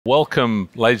Welcome,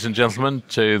 ladies and gentlemen,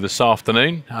 to this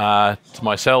afternoon. To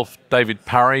myself, David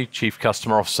Parry, Chief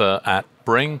Customer Officer at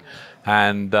BRINGG,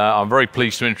 and I'm very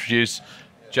pleased to introduce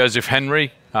Joseph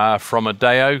Henry from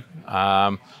Adeo.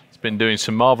 He's been doing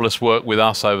some marvelous work with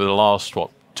us over the last,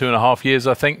 2.5 years,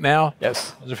 I think now?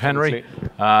 Yes. Joseph Henry.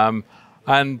 And,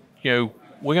 we're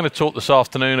going to talk this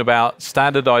afternoon about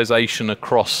standardization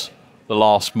across the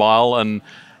last mile and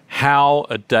how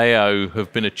Adeo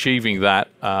have been achieving that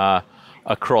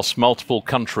across multiple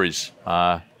countries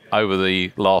over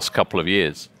the last couple of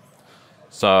years.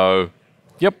 So,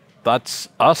 yep, that's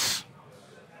us.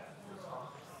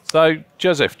 So,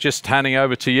 Joseph, just handing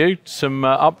over to you. Some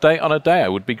update on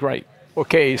Adeo would be great.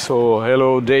 Okay, so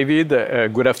hello, David.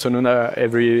 Good afternoon,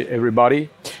 everybody.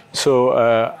 So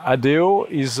Adeo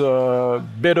is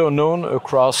better known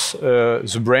across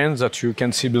the brands that you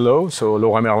can see below. So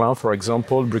Leroy Merlin, for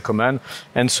example, Bricoman,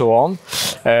 and so on.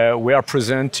 We are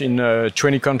present in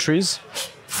 20 countries,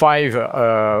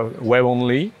 5 web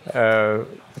only,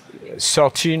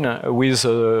 13 with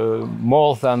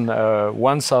more than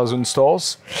 1,000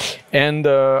 stores. And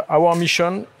our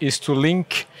mission is to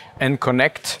link and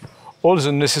connect all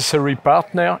the necessary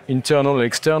partners, internal and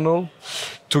external,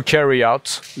 to carry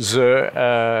out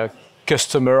the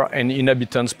customer and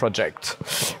inhabitants project.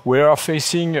 We are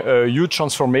facing a huge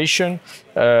transformation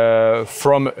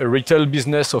from a retail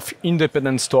business of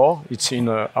independent store, it's in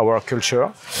our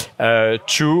culture,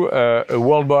 to a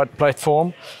worldwide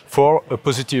platform for a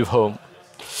positive home.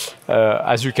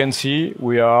 As you can see,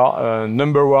 we are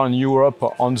 #1 in Europe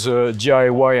on the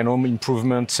DIY and home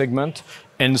improvement segment,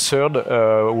 and 3rd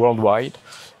worldwide.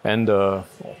 And you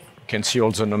can see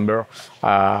all the number.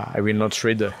 I will not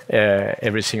read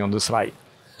everything on the slide.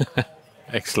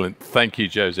 Excellent. Thank you,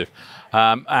 Joseph.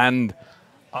 And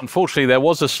unfortunately, there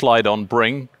was a slide on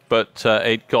BRINGG, but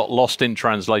it got lost in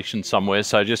translation somewhere.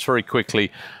 So just very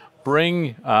quickly,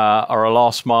 BRINGG are a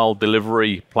last mile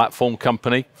delivery platform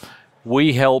company.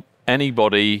 We help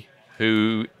anybody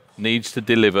who needs to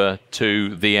deliver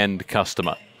to the end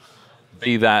customer.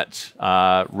 Be that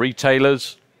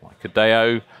retailers like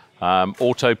Adeo,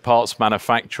 auto parts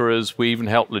manufacturers, we even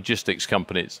help logistics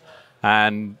companies.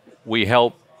 And we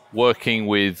help working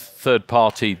with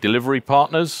third-party delivery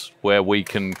partners where we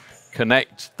can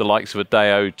connect the likes of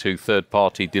Adeo to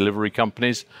third-party delivery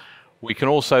companies. We can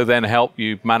also then help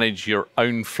you manage your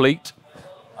own fleet.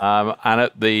 And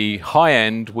at the high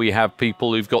end, we have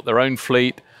people who've got their own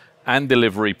fleet and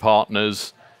delivery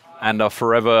partners and are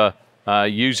forever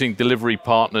using delivery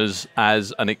partners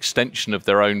as an extension of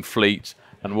their own fleet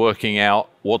and working out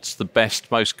what's the best,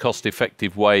 most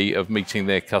cost-effective way of meeting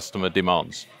their customer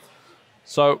demands.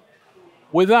 So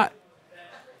with that,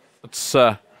 let's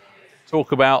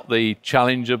talk about the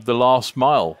challenge of the last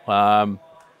mile.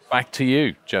 Back to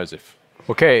you, Joseph.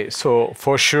 Okay, so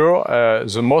for sure,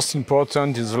 the most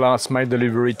important is the last mile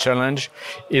delivery challenge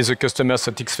is the customer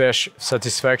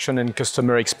satisfaction and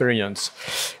customer experience.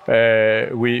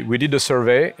 We did a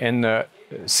survey and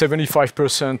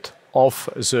 75% of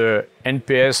the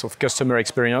NPS of customer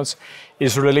experience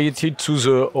is related to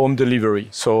the home delivery.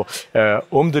 So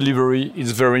home delivery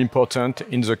is very important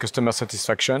in the customer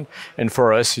satisfaction. And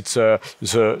for us, it's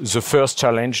the first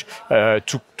challenge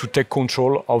to take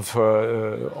control of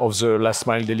the last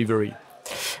mile delivery.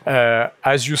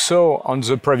 As you saw on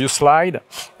the previous slide,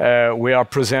 we are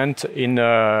present in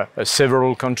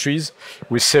several countries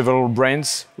with several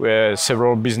brands, with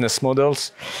several business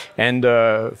models. And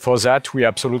for that, we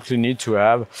absolutely need to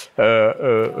have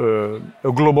a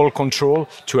global control,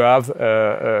 to have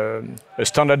a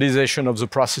standardization of the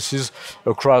processes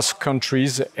across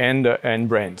countries and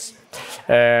brands.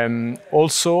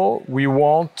 Also, we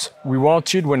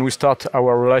wanted, when we start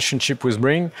our relationship with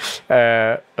BRINGG,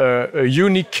 a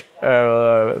unique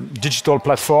digital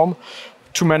platform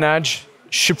to manage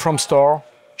ship from store,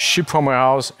 ship from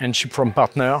warehouse, and ship from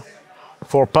partner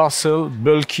for parcel,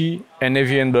 bulky, and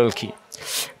heavy and bulky.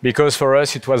 Because for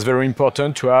us, it was very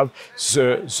important to have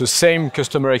the same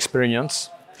customer experience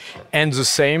and the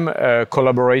same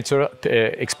collaborator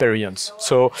experience.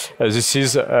 So this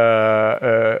is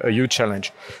a huge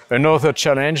challenge. Another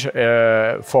challenge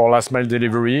for last mile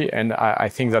delivery, and I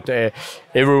think that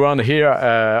everyone here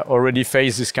already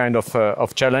faced this kind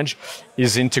of challenge,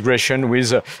 is integration with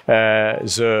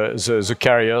the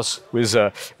carriers, with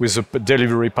the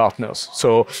delivery partners.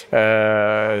 So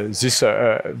this is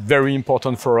very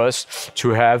important for us to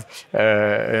have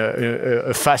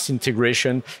a fast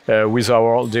integration with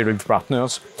our delivery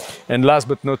partners. And last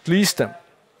but not least,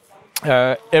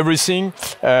 everything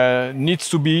needs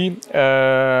to be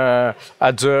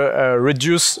at the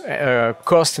reduced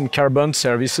cost and carbon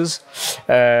services,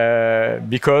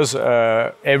 because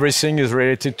everything is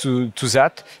related to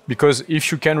that. Because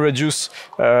if you can reduce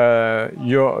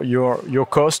your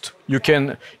cost, you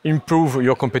can improve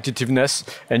your competitiveness,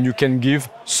 and you can give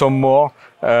some more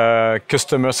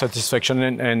customer satisfaction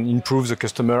and improve the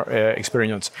customer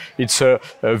experience. It's a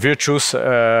virtuous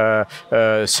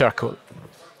circle.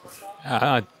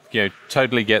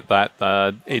 Totally get that.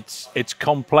 It's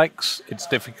complex, it's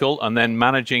difficult, and then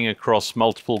managing across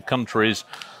multiple countries,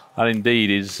 that indeed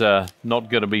is not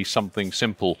going to be something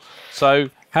simple. So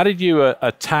how did you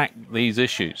attack these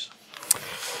issues?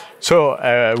 So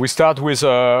we start with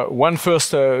one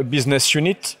first business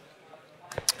unit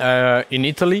in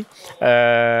Italy,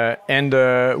 and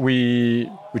we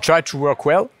try to work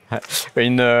well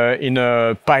in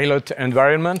a pilot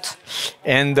environment,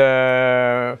 and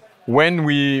when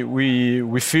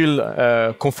we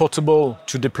feel comfortable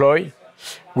to deploy,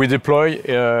 we deploy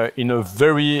in a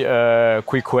very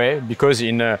quick way, because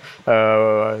in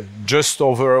just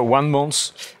over 1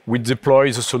 month we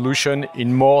deploy the solution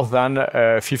in more than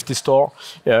 50 stores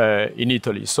in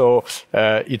Italy. So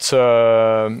it's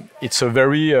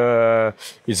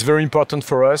very important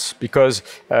for us, because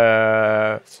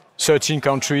 13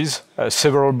 countries,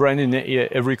 several brands in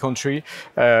every country,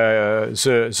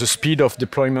 the speed of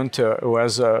deployment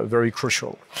was very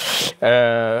crucial.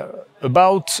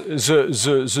 About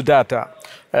the data.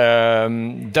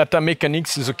 Data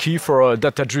mechanics is a key for a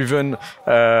data-driven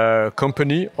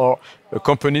company, or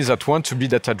companies that want to be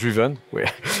data-driven.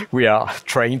 We are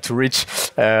trying to reach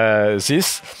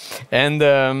this.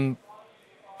 And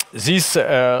this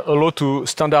allows to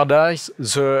standardize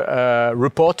the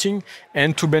reporting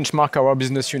and to benchmark our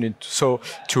business unit. So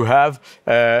to have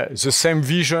the same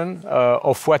vision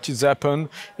of what is happened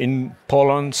in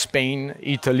Poland, Spain,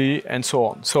 Italy, and so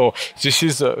on. So this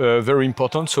is very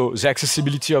important. So the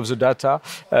accessibility of the data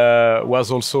was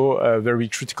also very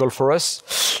critical for us.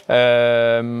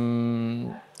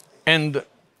 And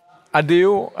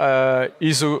Adeo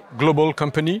is a global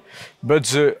company, but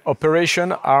the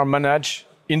operations are managed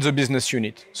in the business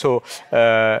unit. So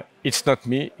it's not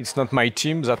me, it's not my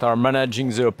team that are managing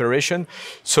the operation.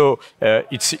 So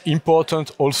it's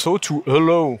important also to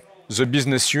allow the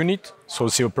business unit, so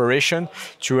the operation,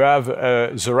 to have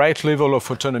the right level of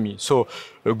autonomy. So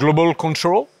a global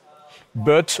control,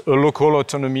 but a local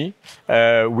autonomy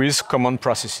with common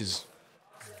processes.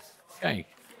 Okay.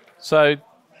 So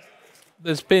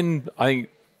there's been, I think,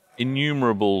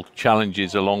 innumerable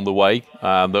challenges along the way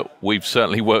that we've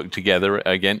certainly worked together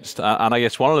against. And I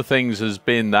guess one of the things has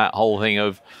been that whole thing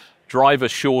of driver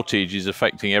shortage is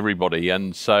affecting everybody.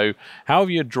 And so how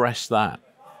have you addressed that?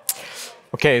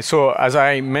 Okay, so as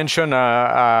I mentioned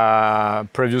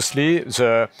previously,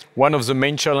 one of the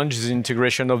main challenges is the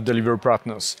integration of delivery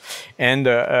partners, and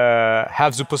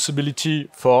have the possibility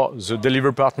for the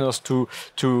delivery partners to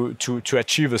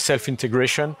achieve a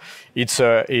self-integration. It's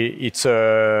a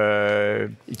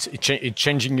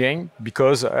changing game,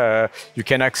 because you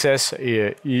can access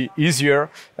easier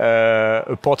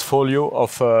a portfolio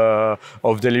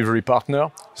of delivery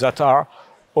partners that are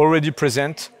already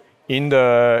present in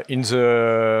the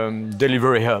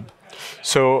delivery hub.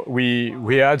 So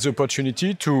we had the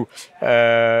opportunity to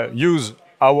use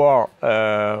our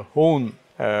own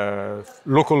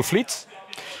local fleet,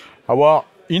 our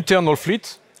internal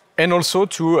fleet, and also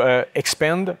to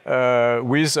expand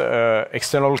with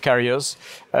external carriers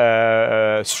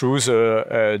through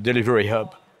the delivery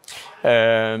hub.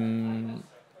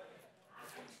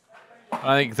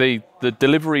 I think the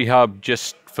delivery hub,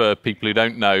 just for people who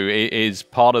don't know, is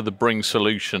part of the BRINGG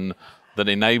solution that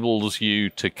enables you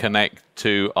to connect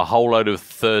to a whole load of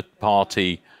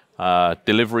third-party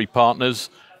delivery partners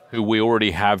who we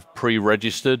already have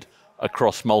pre-registered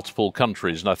across multiple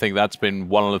countries. And I think that's been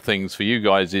one of the things for you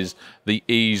guys, is the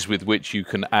ease with which you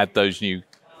can add those new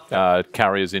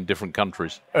carriers in different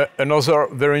countries. Another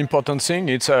very important thing,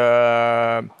 it's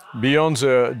beyond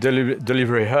the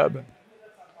delivery hub.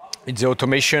 It's the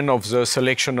automation of the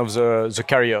selection of the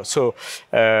carrier. So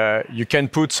you can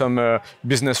put some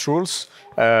business rules,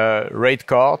 rate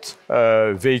card,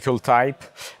 vehicle type,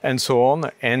 and so on.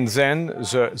 And then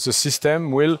the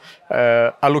system will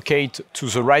allocate to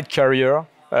the right carrier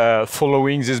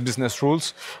following these business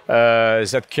rules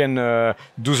that can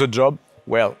do the job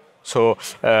well. So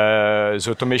the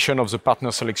automation of the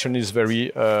partner selection is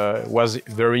was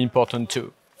very important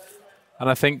too.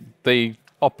 And I think the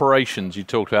operations you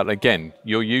talked about, again,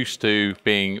 you're used to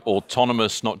being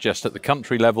autonomous, not just at the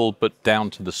country level, but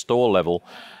down to the store level.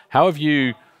 How have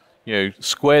you,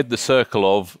 squared the circle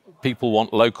of people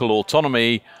want local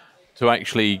autonomy to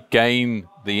actually gain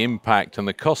the impact and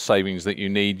the cost savings that you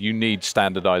need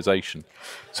standardization.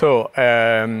 So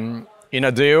in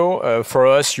Adeo, for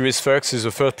us, US First is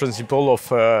the first principle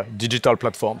of digital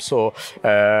platform. So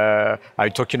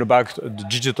I'm talking about the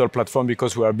digital platform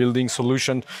because we are building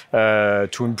solutions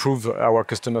to improve our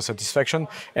customer satisfaction,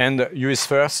 and US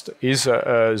First is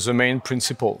the main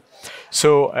principle.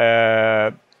 So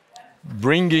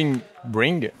BRINGG,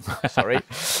 sorry,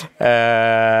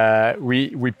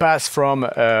 we pass from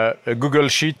a Google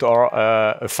Sheet or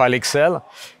a file Excel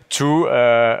to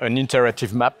an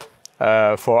interactive map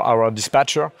for our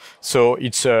dispatcher. So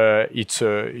it's a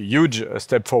huge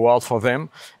step forward for them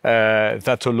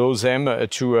that allows them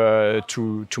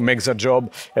to make the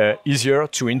job easier,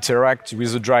 to interact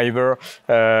with the driver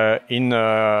in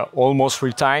almost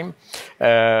real time.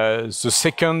 The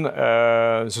second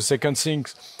thing,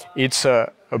 it's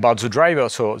about the driver.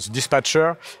 So the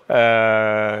dispatcher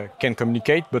can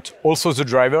communicate, but also the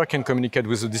driver can communicate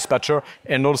with the dispatcher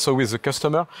and also with the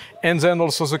customer. And then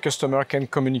also the customer can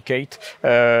communicate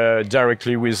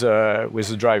directly with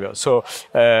the driver. So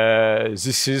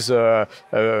this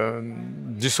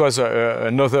was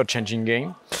another changing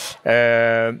game.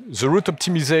 The route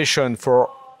optimization for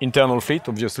internal fleet,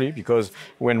 obviously, because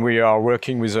when we are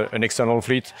working with an external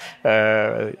fleet,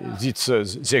 it's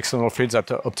the external fleet that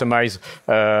optimize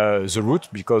the route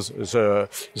because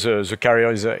the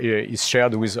carrier is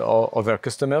shared with other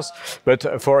customers.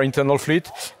 But for internal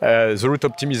fleet, the route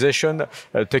optimization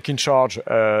take in charge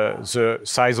the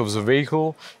size of the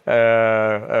vehicle,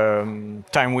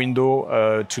 time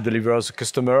window to deliver the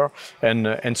customer,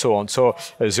 and so on. So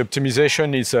the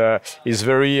optimization is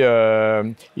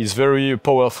very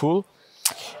powerful.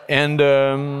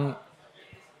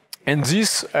 And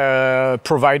this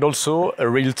provide also a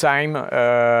real-time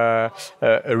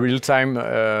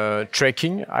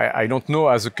tracking. I don't know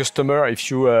as a customer if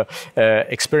you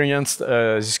experienced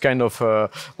this kind of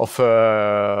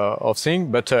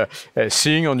thing, but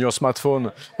seeing on your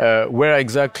smartphone where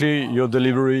exactly your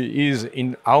delivery is,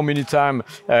 in how many time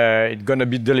it's gonna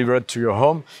be delivered to your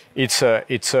home, it's a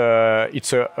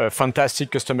fantastic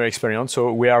customer experience.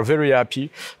 So we are very happy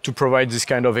to provide this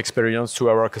kind of experience to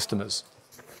our customers.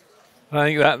 I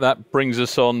think that brings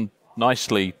us on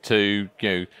nicely to,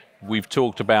 we've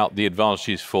talked about the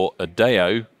advantages for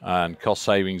Adeo and cost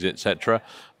savings, etc.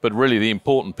 But really the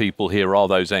important people here are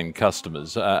those end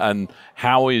customers. And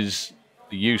how is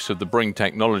the use of the BRINGG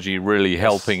technology really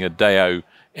helping Adeo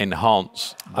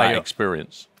enhance that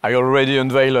experience? I already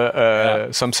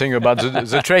unveiled something about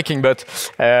the tracking, but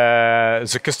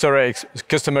the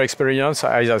customer experience,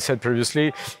 as I said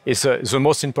previously, is the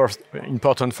most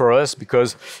important for us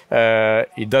because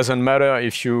it doesn't matter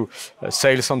if you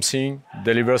sell something,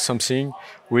 deliver something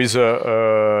with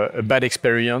a bad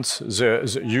experience,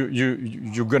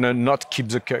 you're gonna not keep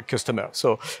the customer.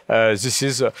 So this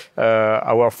is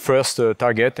our first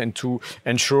target, and to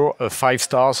ensure a 5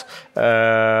 stars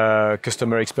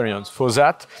customer experience. For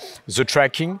that, the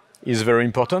tracking is very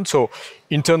important. So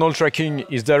internal tracking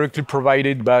is directly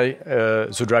provided by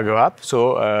the driver app.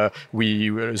 So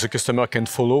the customer can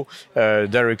follow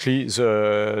directly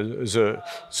the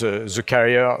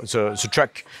carrier, the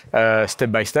truck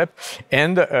step by step.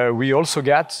 And we also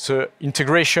got the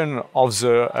integration of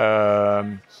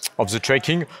the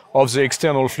tracking of the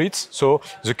external fleets. So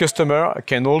the customer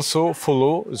can also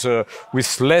follow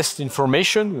with less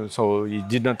information. So he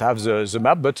did not have the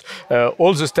map, but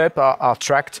all the steps are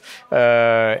tracked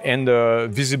and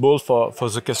visible for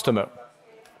the customer.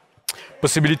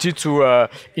 Possibility to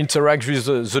interact with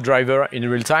the driver in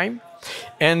real time.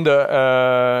 And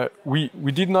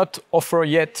we did not offer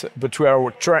yet, but we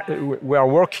are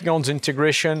working on the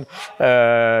integration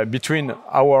between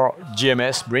our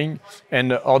GMS, BRINGG,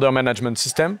 and order management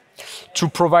system to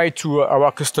provide to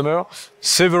our customer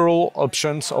several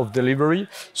options of delivery.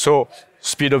 So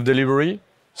speed of delivery,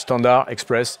 standard,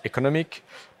 express, economic.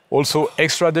 Also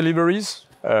extra deliveries,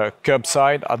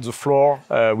 curbside, at the floor,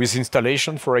 with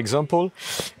installation, for example.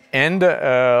 And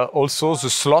also the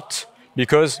slot,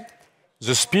 because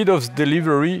the speed of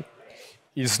delivery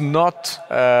is not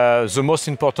the most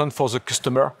important for the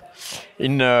customer.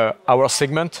 In our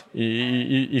segment,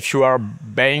 if you are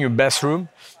buying a bathroom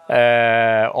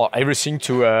or everything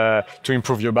to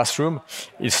improve your bathroom,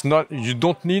 you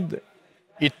don't need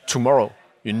it tomorrow.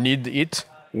 You need it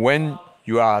when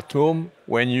you are at home,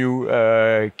 when you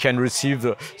can receive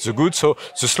the goods. So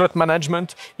the slot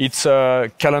management, it's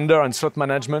calendar and slot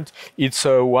management. It's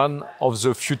one of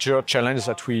the future challenges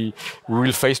that we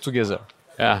will face together.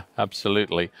 Yeah,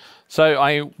 absolutely.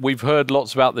 So we've heard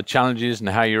lots about the challenges and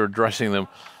how you're addressing them.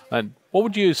 And what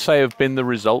would you say have been the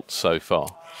results so far?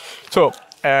 So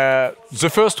the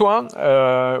first one,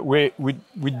 we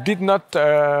did not,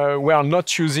 we are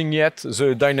not using yet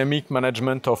the dynamic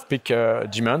management of peak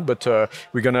demand, but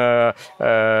we're gonna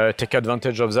take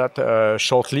advantage of that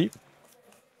shortly.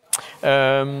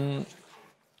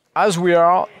 As we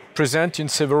are present in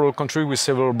several countries with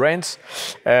several brands,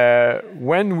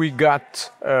 when we got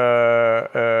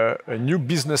a new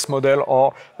business model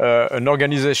or an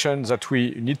organization that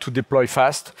we need to deploy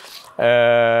fast,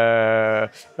 have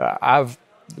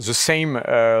the same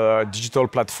digital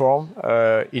platform,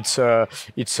 it's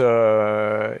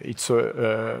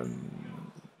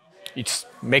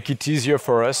make it easier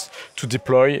for us to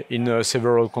deploy in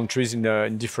several countries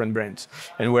in different brands.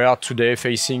 And we are today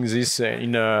facing this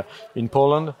in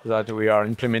Poland, that we are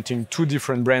implementing 2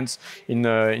 different brands in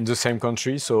the same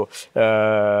country. So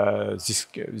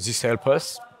this helps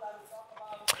us.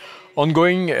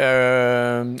 Ongoing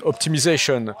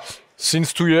optimization.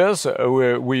 Since 2 years,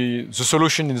 the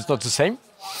solution is not the same.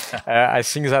 I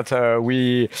think that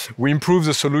we improve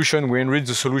the solution, we enrich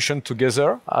the solution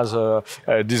together as a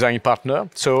design partner.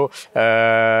 So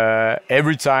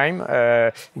every time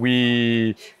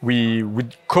we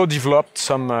co-developed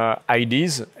some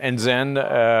ideas and then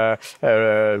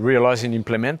realize and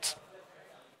implement.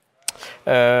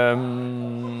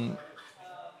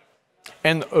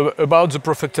 And about the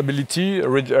profitability,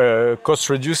 cost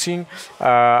reducing,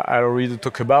 I already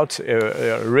talked about.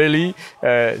 Really,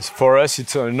 for us,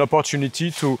 it's an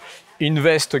opportunity to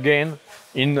invest again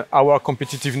in our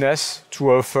competitiveness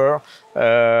to offer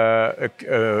a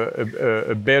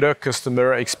better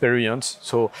customer experience.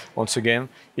 So once again,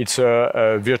 it's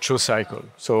a virtuous cycle.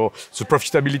 So the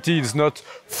profitability is not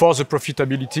for the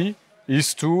profitability,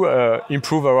 is to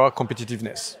improve our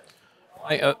competitiveness.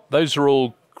 Those are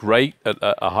all great at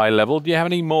a high level. Do you have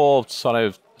any more sort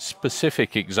of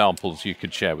specific examples you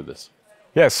could share with us?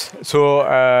 Yes. So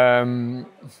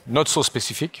not so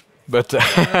specific, but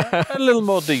a little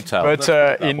more detail. But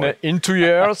in 2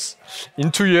 years,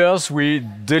 we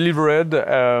delivered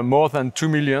more than 2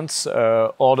 million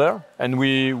order, and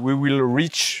we will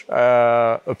reach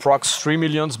approx 3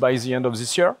 million by the end of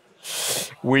this year.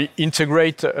 We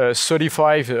integrate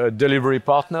 35 delivery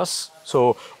partners.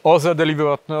 So other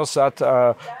delivery partners that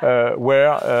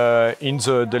were in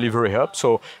the delivery hub.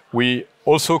 So we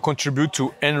also contribute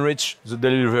to enrich the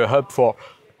delivery hub for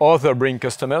other BRINGG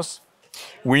customers.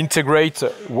 We integrate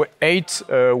 8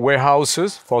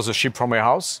 warehouses for the ship from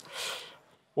warehouse.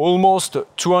 Almost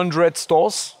 200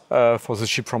 stores for the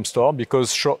ship from store, because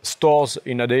stores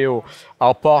in Adeo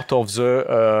are part of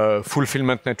the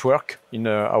fulfillment network in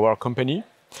our company.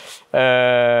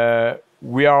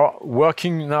 We are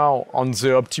working now on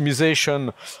the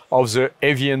optimization of the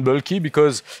heavy and bulky,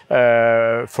 because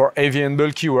for heavy and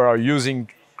bulky we are using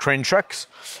crane trucks,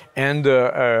 and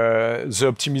the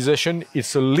optimization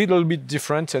is a little bit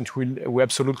different, and we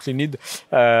absolutely need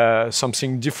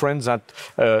something different than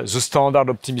the standard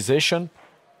optimization.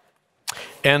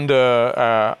 And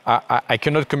I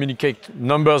cannot communicate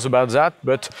numbers about that,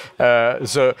 but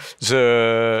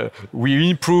we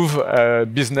improve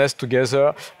business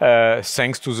together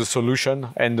thanks to the solution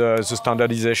and the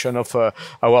standardization of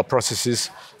our processes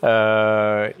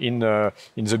in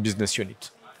the business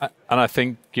unit. And I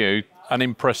think, an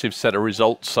impressive set of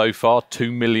results so far.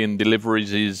 2 million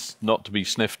deliveries is not to be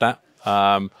sniffed at.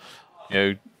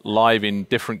 Live in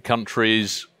different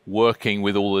countries, working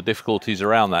with all the difficulties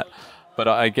around that. But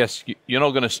I guess you're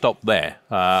not going to stop there.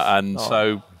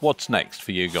 So what's next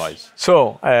for you guys?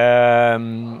 So a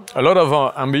lot of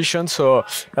ambition. So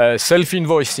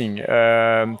self-invoicing.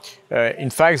 In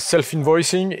fact,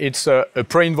 self-invoicing, it's a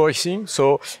pre-invoicing.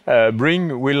 So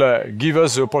BRINGG will give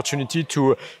us the opportunity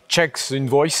to check the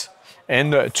invoice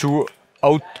and to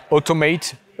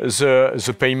automate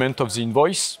the payment of the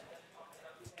invoice.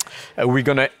 We're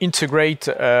going to integrate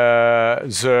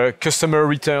the customer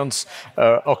returns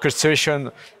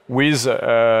orchestration with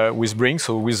BRINGG,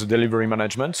 so with the delivery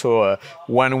management, so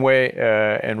one-way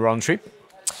and round trip.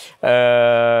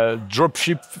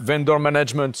 Dropship vendor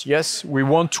management, yes, we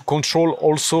want to control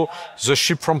also the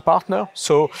ship from partner.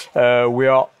 So we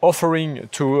are offering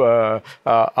to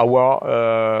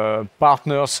our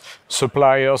partners,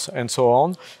 suppliers, and so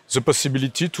on, the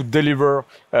possibility to deliver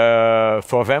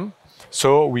for them.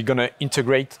 So we're going to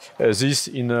integrate this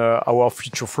in our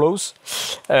future flows.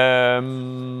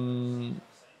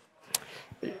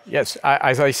 Yes,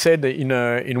 as I said,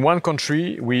 in one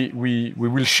country, we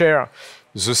will share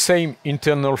the same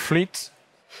internal fleet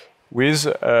with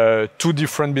 2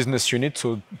 different business units,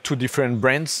 so 2 different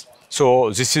brands.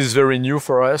 So this is very new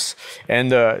for us,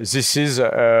 and this is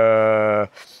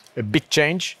a big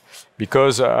change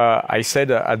because I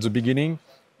said at the beginning,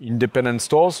 independent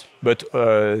stores, but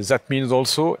that means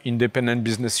also independent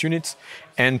business units,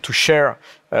 and to share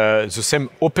the same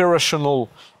operational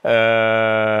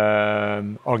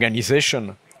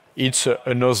organization. It's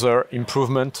another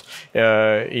improvement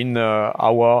in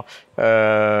our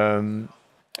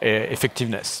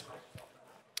effectiveness.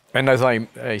 And as I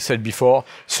said before,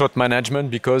 slot management,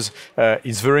 because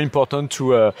it's very important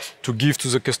to give to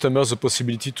the customers the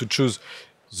possibility to choose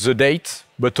the date,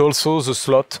 but also the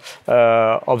slot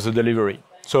of the delivery.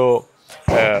 So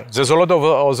there's a lot of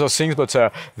other things, but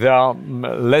they are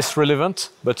less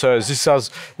relevant. But these are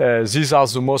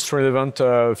the most relevant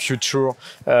future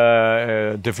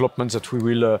developments that we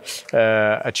will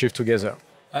achieve together.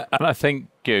 And I think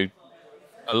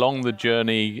along the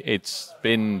journey, it's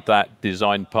been that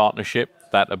design partnership,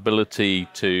 that ability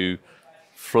to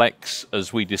flex,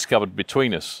 as we discovered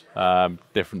between us,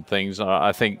 different things.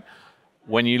 I think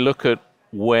when you look at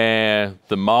where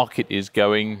the market is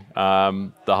going,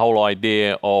 the whole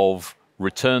idea of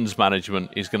returns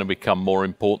management is going to become more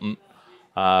important.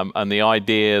 And the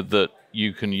idea that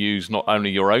you can use not only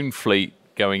your own fleet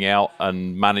going out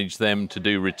and manage them to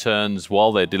do returns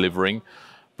while they're delivering,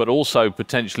 but also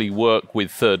potentially work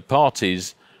with third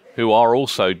parties who are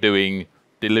also doing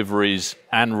deliveries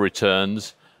and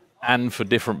returns and for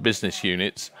different business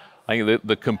units. I think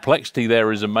the complexity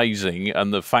there is amazing,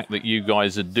 and the fact that you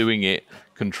guys are doing it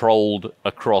controlled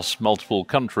across multiple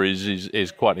countries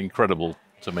is quite incredible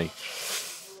to me.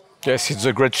 Yes, it's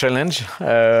a great challenge.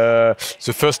 The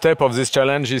first step of this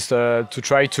challenge is to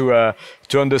try to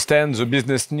understand the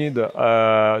business need,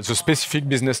 the specific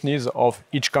business needs of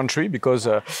each country, because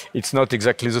it's not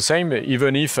exactly the same.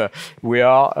 Even if we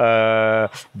are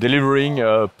delivering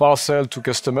a parcel to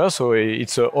customers, so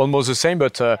it's almost the same.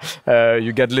 But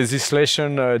you get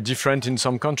legislation different in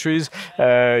some countries.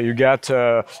 You get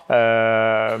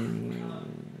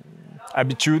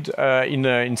habitude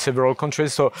in several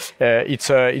countries, so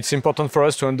it's important for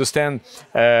us to understand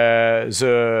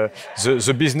the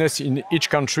business in each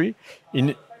country,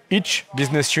 in each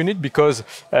business unit, because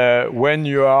when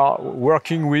you are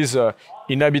working with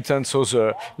inhabitants, so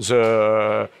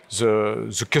the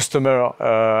customer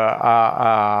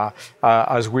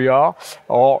as we are,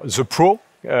 or the pro,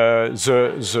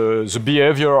 the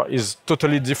behavior is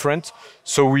totally different,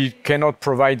 so we cannot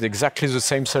provide exactly the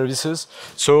same services.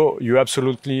 So you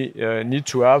absolutely need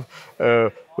to have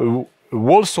a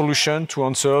whole solution to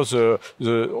answer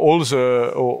all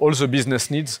the business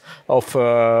needs of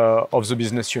the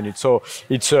business unit. So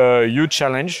it's a huge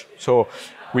challenge. So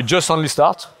we just only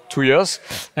start 2 years,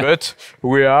 but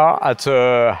we are at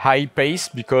a high pace,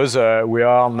 because we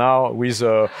are now with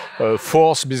a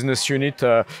fourth business unit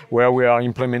where we are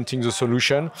implementing the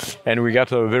solution, and we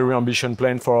got a very ambitious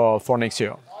plan for next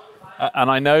year.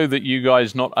 And I know that you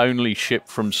guys not only ship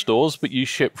from stores, but you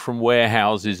ship from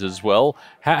warehouses as well.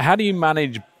 How do you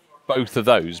manage both of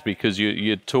those? Because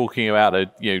you're talking about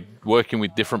working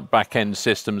with different back-end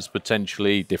systems,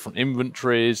 potentially different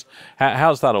inventories.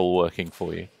 How's that all working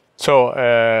for you? So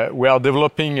we are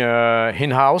developing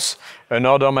in-house an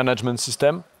order management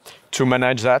system to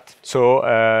manage that. So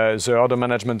the order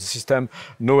management system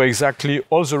know exactly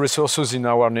all the resources in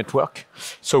our network.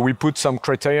 So we put some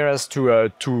criteria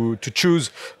to choose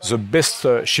the best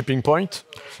shipping point.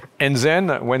 And then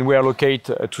when we allocate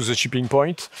to the shipping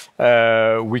point,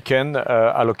 we can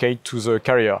allocate to the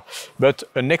carrier. But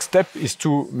a next step is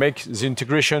to make the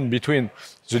integration between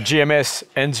the GMS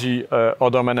and the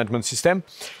order management system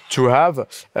to have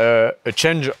a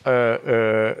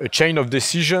chain of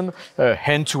decision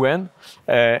hand-to-hand,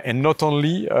 and not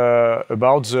only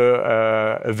about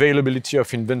the availability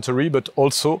of inventory, but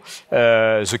also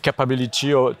the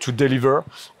capability to deliver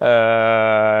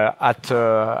at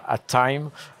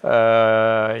time,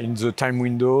 in the time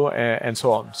window, and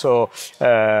so on. So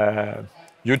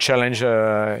huge challenge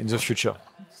in the future.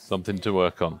 Something to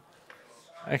work on.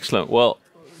 Excellent. Well,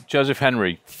 Joseph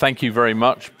Henry, thank you very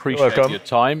much. Appreciate your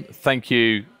time. Thank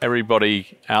you,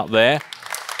 everybody out there.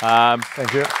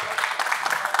 Thank you.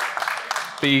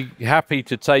 Be happy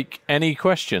to take any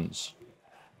questions.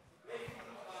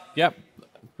 Yep.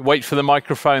 Wait for the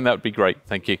microphone. That would be great.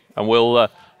 Thank you. And we'll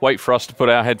wait for us to put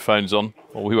our headphones on,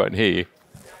 or we won't hear you.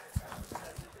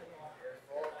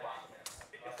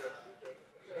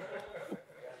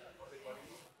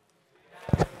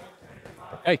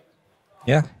 Hey.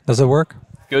 Yeah, does it work?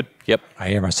 Good. Yep. I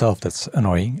hear myself. That's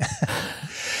annoying.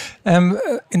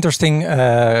 Interesting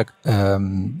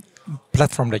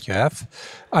platform that you have.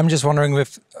 I'm just wondering,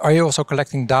 are you also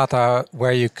collecting data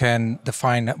where you can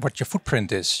define what your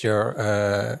footprint is, your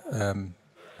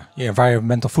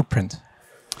environmental footprint?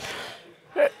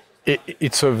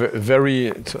 It's a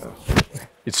very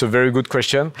good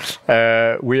question.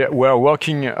 We are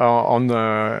working on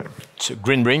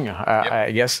BRINGG,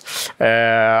 I guess.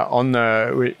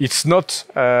 It's not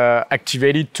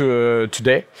activated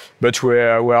today, but we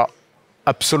are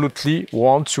absolutely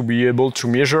want to be able to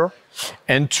measure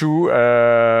and to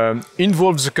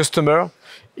involve the customer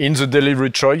in the delivery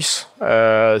choice.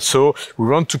 So we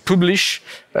want to publish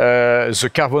the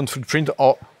carbon footprint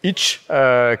of each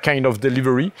kind of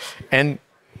delivery, and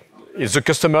it's the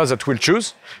customer that will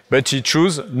choose, but he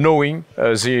choose knowing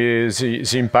the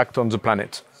impact on the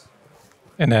planet.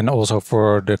 And then also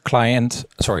for the client,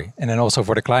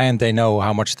 they know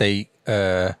how much they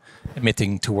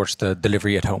emitting towards the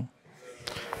delivery at home.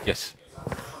 Yes,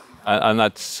 and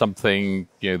that's something,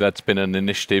 that's been an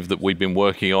initiative that we've been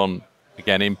working on,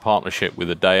 again in partnership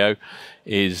with Adeo,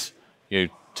 is to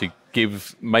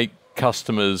make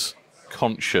customers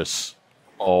conscious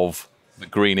of the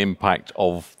green impact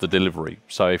of the delivery.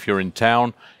 So if you're in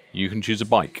town, you can choose a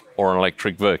bike or an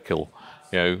electric vehicle,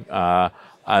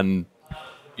 and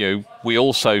we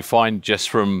also find, just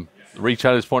from the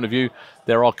retailer's point of view,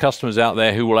 there are customers out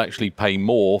there who will actually pay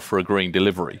more for a green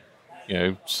delivery.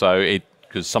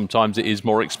 Because sometimes it is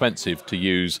more expensive to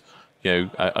use,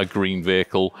 a green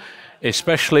vehicle.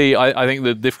 Especially, I think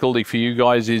the difficulty for you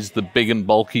guys is the big and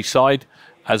bulky side.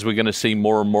 As we're going to see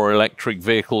more and more electric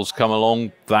vehicles come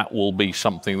along, that will be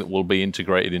something that will be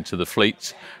integrated into the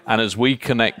fleets. And as we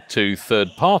connect to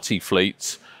third-party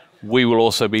fleets, we will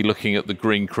also be looking at the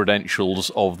green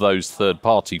credentials of those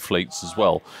third-party fleets as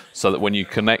well, so that when you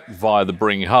connect via the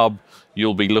BRINGG hub,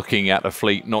 you'll be looking at a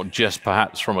fleet not just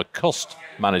perhaps from a cost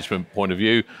management point of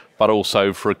view, but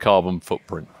also for a carbon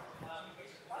footprint.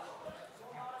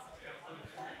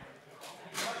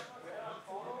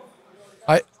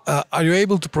 Are you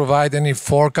able to provide any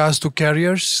forecast to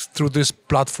carriers through this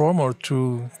platform or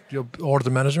through your order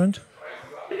management?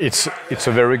 It's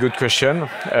a very good question.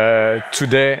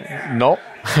 Today, no,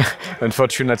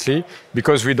 unfortunately,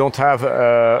 because we don't have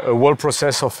a whole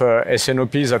process of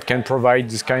SNOPs that can provide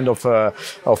this kind of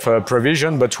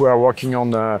provision. But we are working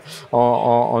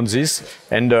on this,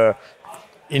 and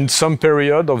in some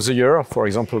period of the year, for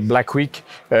example, Black Week,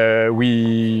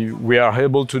 we are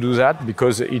able to do that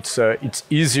because it's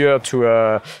easier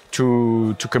to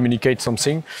communicate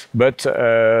something. But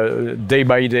day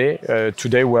by day,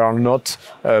 today we are not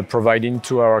providing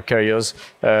to our carriers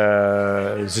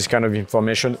this kind of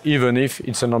information, even if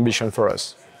it's an ambition for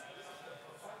us.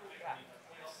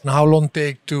 And how long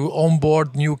take to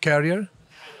onboard new carrier?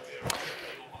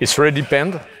 It's really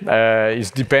depend.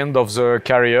 It depends of the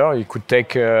carrier. It could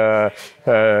take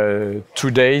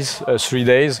 2 days, 3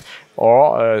 days,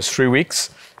 or 3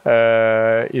 weeks.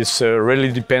 It's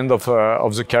really depend of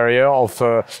the carrier, of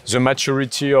the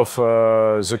maturity of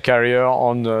the carrier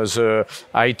on the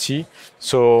IT.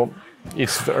 So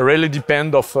it's really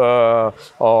depend of the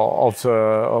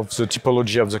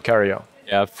typology of the carrier.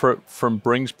 Yeah, from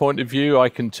BRINGG's point of view, I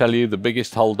can tell you the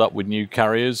biggest hold up with new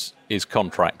carriers is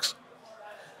contracts.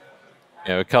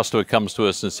 A customer comes to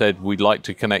us and said, we'd like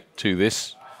to connect to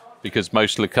this, because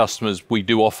most of the customers, we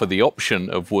do offer the option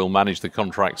of we'll manage the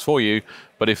contracts for you.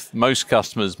 But if most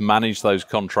customers manage those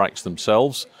contracts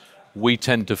themselves, we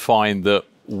tend to find that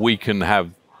we can have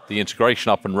the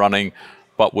integration up and running,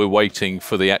 but we're waiting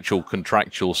for the actual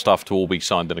contractual stuff to all be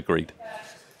signed and agreed.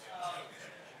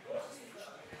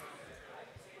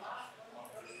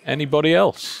 Anybody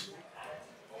else?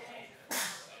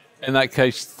 In that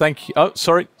case, thank you. Oh,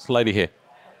 sorry, it's a lady here.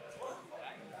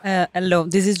 Hello,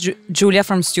 this is Julia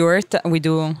from Stuart. We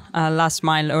do last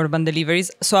mile urban deliveries.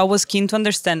 So I was keen to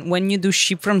understand, when you do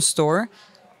ship from store,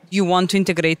 you want to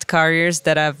integrate carriers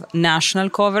that have national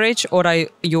coverage, or are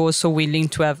you also willing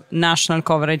to have national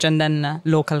coverage and then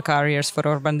local carriers for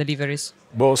urban deliveries?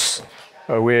 Both.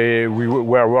 We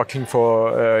are working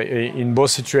in both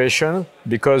situations,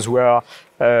 because we are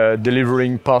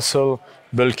delivering parcel,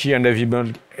 bulky and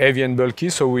heavy and bulky,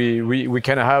 so we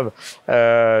can have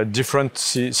different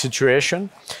situation.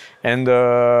 And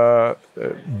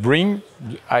BRINGG,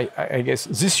 I guess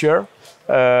this year,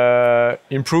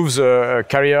 improves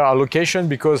carrier allocation,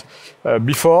 because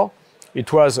before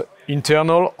it was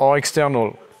internal or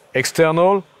external.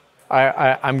 External,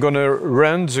 I'm going to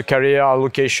run the carrier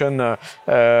allocation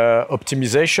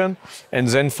optimization and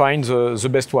then find the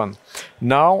best one.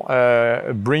 Now,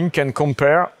 BRINGG can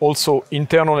compare also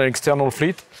internal and external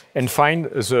fleet and find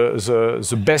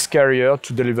the best carrier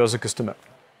to deliver the customer,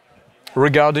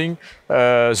 regarding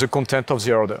the content of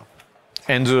the order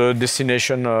and the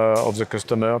destination of the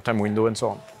customer, time window, and so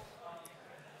on.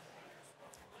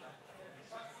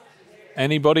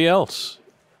 Anybody else?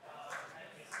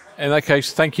 In that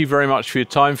case, thank you very much for your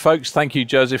time, folks. Thank you,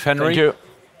 Joseph Henry. Thank you.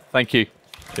 Thank you.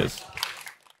 Cheers.